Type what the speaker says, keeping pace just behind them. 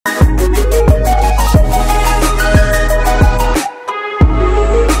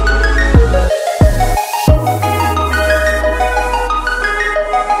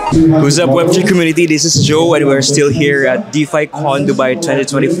What's up, Web3 community? This is Joe, and we're still here at DeFaiCon Dubai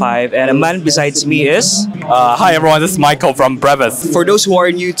 2025. And a man besides me is... Hi everyone, this is Michael from Brevis. For those who are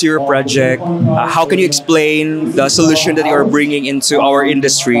new to your project, how can you explain the solution that you are bringing into our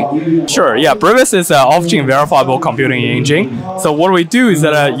industry? Sure, yeah, Brevis is an off-chain verifiable computing engine. So what we do is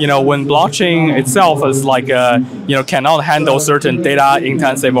that, when blockchain itself is like, cannot handle certain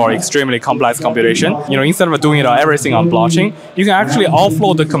data-intensive or extremely complex computation, instead of doing everything on blockchain, you can actually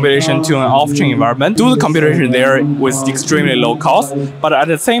offload the computation to an off-chain environment, do the computation there with extremely low cost, but at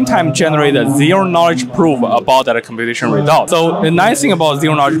the same time generate a zero-knowledge proof about that computation result. So the nice thing about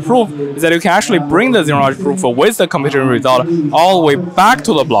zero-knowledge proof is that you can actually bring the zero-knowledge proof with the computation result all the way back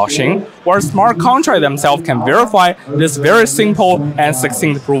to the blockchain, where smart contracts themselves can verify this very simple and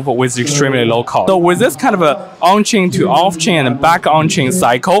succinct proof with extremely low cost. So with this kind of a on-chain to off-chain and back on-chain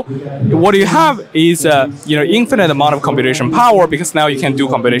cycle, what you have is infinite amount of computation power, because now you can do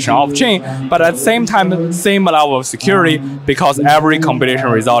computation off-chain, but at the same time, same level of security, because every computation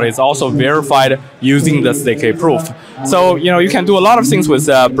result is also verified using the ZK proof. So you can do a lot of things with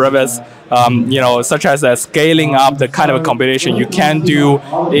Brevis. Such as scaling up the kind of computation you can do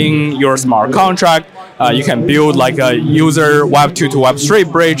in your smart contract. You can build like a user Web2 to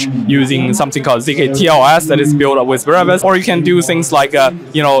Web3 bridge using something called zk-TLS that is built with Brevis, or you can do things like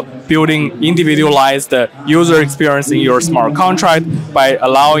building individualized user experience in your smart contract by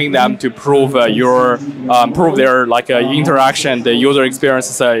allowing them to prove their interaction, the user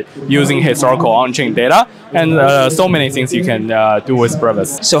experiences using historical on-chain data, and so many things you can do with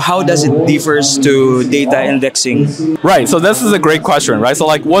Brevis. So how does it differs to data indexing? Right, so this is a great question, right? So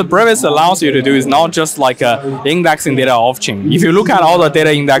what Brevis allows you to do is not just indexing data off-chain. If you look at all the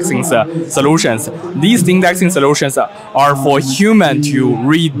data indexing solutions, these indexing solutions are for human to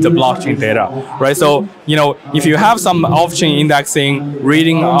read the blockchain data, right? So if you have some off-chain indexing,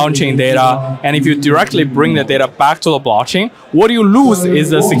 reading on-chain data, and if you directly bring the data back to the blockchain, what you lose is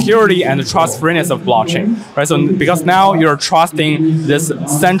the security and the trust-freeness of blockchain, right? So because now you're trusting this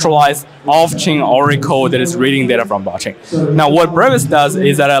centralized off-chain oracle that is reading data from blockchain. Now what Brevis does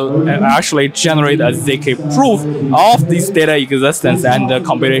is that it actually generate a ZK proof of this data existence and the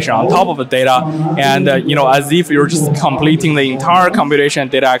computation on top of the data, and as if you're just completing the entire computation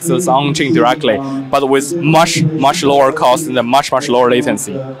data access on-chain directly, but with much lower cost and a much lower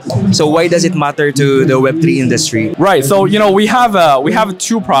latency. So why does it matter to the Web3 industry? Right, so we have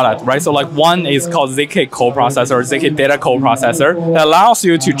two products, right? So one is called ZK coprocessor, ZK data coprocessor, that allows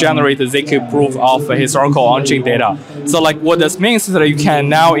you to generate the ZK proof of historical on-chain data. So what this means is that you can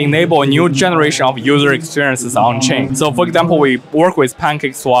now enable a new generation of user experiences on-chain. So for example, we work with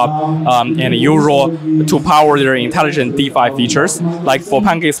PancakeSwap and Euro to power their intelligent DeFi features. Like for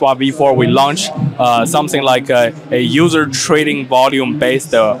PancakeSwap V4, we launched something like a user trading volume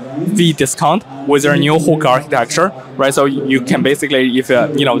based fee discount with their new hook architecture, right? So you can basically, if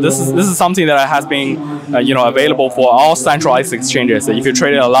this is something that has been available for all centralized exchanges. If you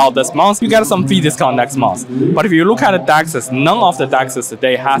trade it aloud this month, you get some fee discount next month. But if you look at the DEXs, none of the DEXs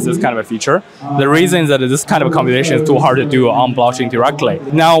today has this kind of a feature. The reason is that this kind of computation is too hard to do on blockchain directly.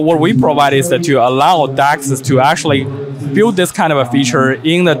 Now, what we provide is that to allow DEXs to actually build this kind of a feature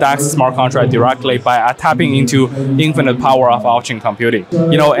in the DEX smart contract directly by tapping into infinite power of off-chain computing.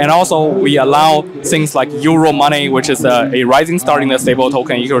 And also we allow things like Euro Money, which is a rising star in the stable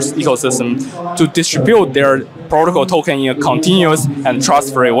token ecosystem, to distribute their protocol token in a continuous and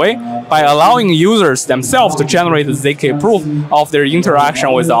trust-free way by allowing users themselves to generate the ZK proof of their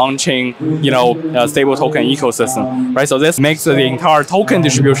interaction with the on-chain, stable token ecosystem, right? So this makes the entire token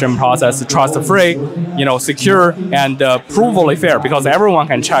distribution process trust-free, secure, and provably fair, because everyone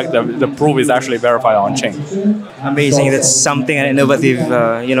can check the proof is actually verified on-chain. Amazing. That's something an innovative,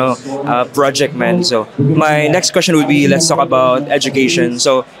 project, man. So my next question would be, let's talk about education.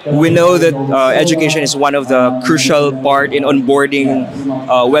 So we know that education is one of the crucial part in onboarding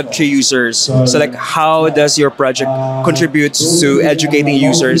Web3 users. So how does your project contribute to educating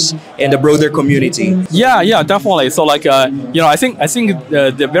users in the broader community? Yeah, definitely. So I think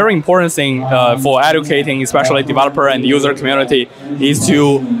the very important thing for educating, especially developer and user community, is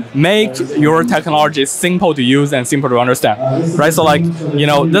to make your technology simple to use and simple to understand, right? So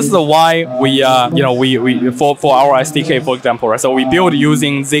this is why we for our SDK, for example, right? So we build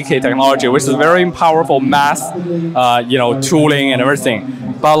using ZK technology, which is very powerful math tooling and everything.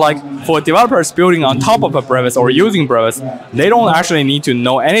 But for developers building on top of a Brevis or using Brevis, they don't actually need to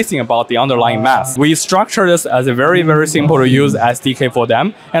know anything about the underlying math. We structure this as a very simple to use SDK for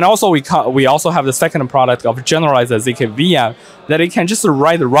them. And also we also have the second product of generalized ZK VM that it can just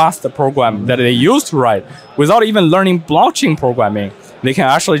write the Rust program that they used to write without even learning blockchain programming. they can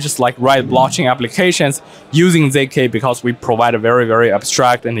actually just like write blockchain applications using ZK because we provide a very, very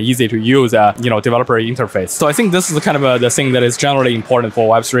abstract and easy to use, developer interface. So I think this is kind of the thing that is generally important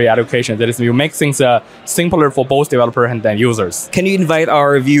for Web3 education. That is, you make things simpler for both developer and then users. Can you invite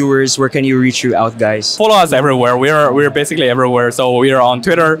our viewers? Where can you reach you out, guys? Follow us everywhere. We're basically everywhere. So we are on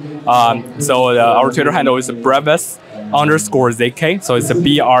Twitter. Our Twitter handle is Brevis_ZK. So it's a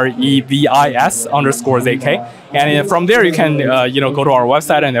BREVIS_ZK. And from there, you can go to our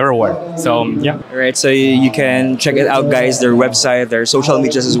website and everywhere. So yeah. All right. So you can check it out, guys. Their website, their social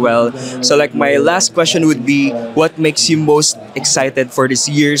medias as well. So like my last question would be, what makes you most excited for this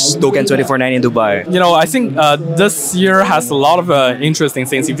year's Token 24/9 in Dubai? I think this year has a lot of interesting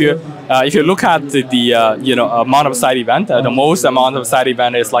things. If you look at the amount of side event, the most amount of side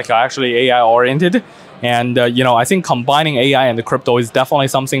event is like actually AI oriented. And I think combining AI and the crypto is definitely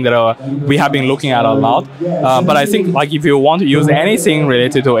something that we have been looking at a lot. But I think like if you want to use anything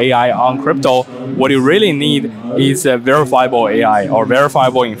related to AI on crypto, what you really need is a verifiable AI or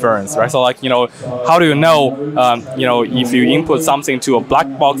verifiable inference, right? So like how do you know if you input something to a black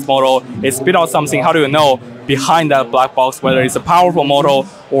box model, it spit out something? How do you know behind that black box whether it's a powerful model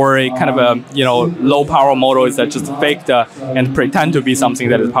or a kind of a low power model is that just faked and pretend to be something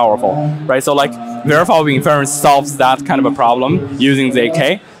that is powerful, right? So like verifiable inference solves that kind of a problem using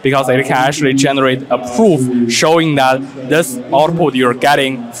ZK because it can actually generate a proof showing that this output you're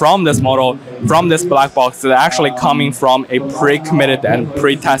getting from this model, from this black box, is actually coming from a pre-committed and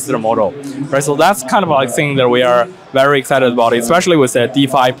pre-tested model, right? So that's kind of like thing that we are very excited about, especially with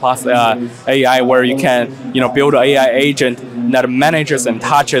DeFi plus AI, where you can build an AI agent that manages and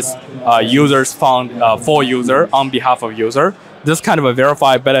touches users' fund for user on behalf of user. This kind of a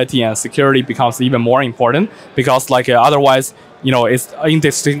verifiability and security becomes even more important because like otherwise it's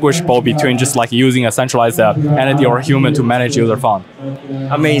indistinguishable between just like using a centralized entity or human to manage user fund.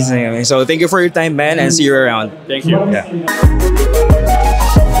 Amazing. So thank you for your time, man, and see you around. Thank you. Yeah.